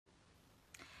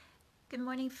Good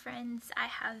morning, friends. I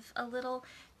have a little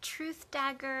truth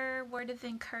dagger word of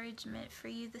encouragement for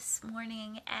you this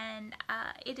morning, and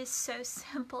it is so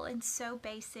simple and so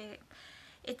basic.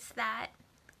 It's that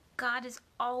God has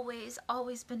always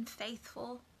been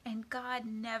faithful, and God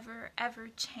never, ever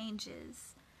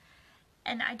changes.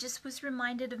 And I just was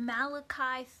reminded of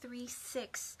Malachi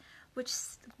 3:6, which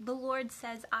the Lord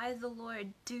says, I, the Lord,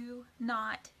 do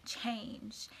not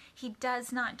change. He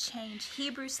does not change.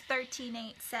 Hebrews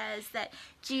 13:8 says that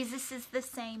Jesus is the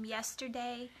same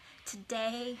yesterday,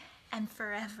 today, and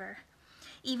forever.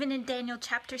 Even in Daniel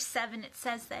chapter 7, it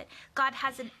says that God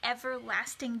has an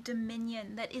everlasting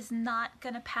dominion that is not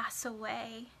going to pass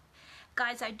away.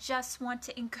 Guys, I just want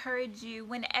to encourage you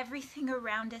when everything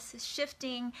around us is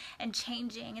shifting and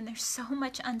changing and there's so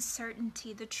much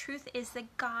uncertainty. The truth is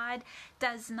that God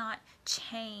does not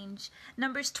change.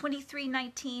 Numbers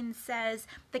 23:19 says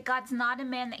that God's not a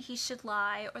man that he should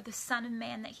lie, or the son of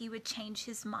man that he would change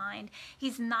his mind.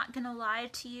 He's not going to lie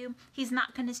to you. He's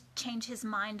not going to change his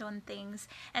mind on things.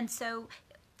 And so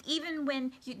even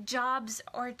when jobs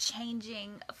are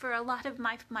changing, for a lot of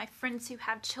my friends who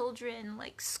have children,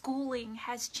 like schooling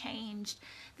has changed,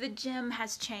 the gym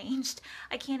has changed.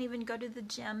 I can't even go to the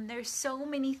gym. There's so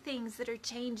many things that are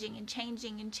changing and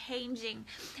changing and changing,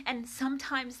 and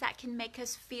sometimes that can make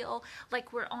us feel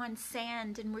like we're on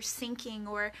sand and we're sinking,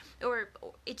 or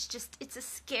it's a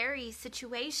scary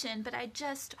situation. But I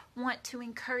just want to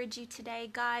encourage you today,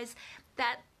 guys,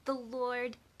 that the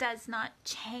Lord does not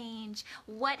change.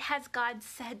 What has God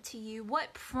said to you?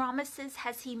 What promises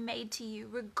has he made to you?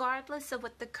 Regardless of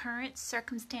what the current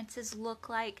circumstances look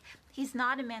like, he's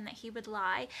not a man that he would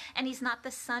lie, and he's not the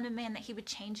son of man that he would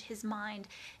change his mind.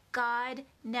 God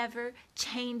never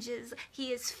changes.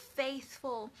 He is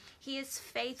faithful. He is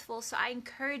faithful. So I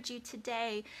encourage you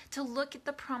today to look at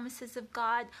the promises of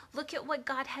God. Look at what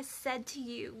God has said to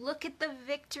you. Look at the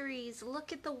victories.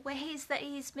 Look at the ways that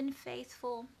he's been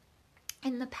faithful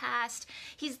in the past.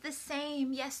 He's the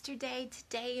same yesterday,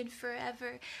 today, and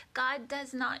forever. God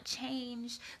does not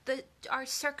change. Our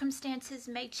circumstances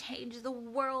may change. The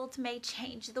world may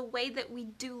change. The way that we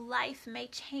do life may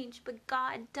change. But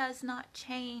God does not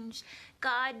change.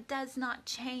 God does not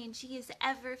change. He is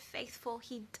ever faithful.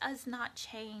 He does not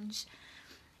change.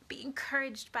 Be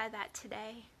encouraged by that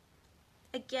today.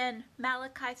 Again,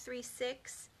 Malachi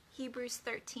 3:6, Hebrews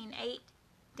 13:8,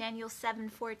 Daniel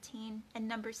 7:14, and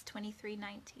Numbers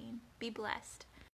 23:19. Be blessed.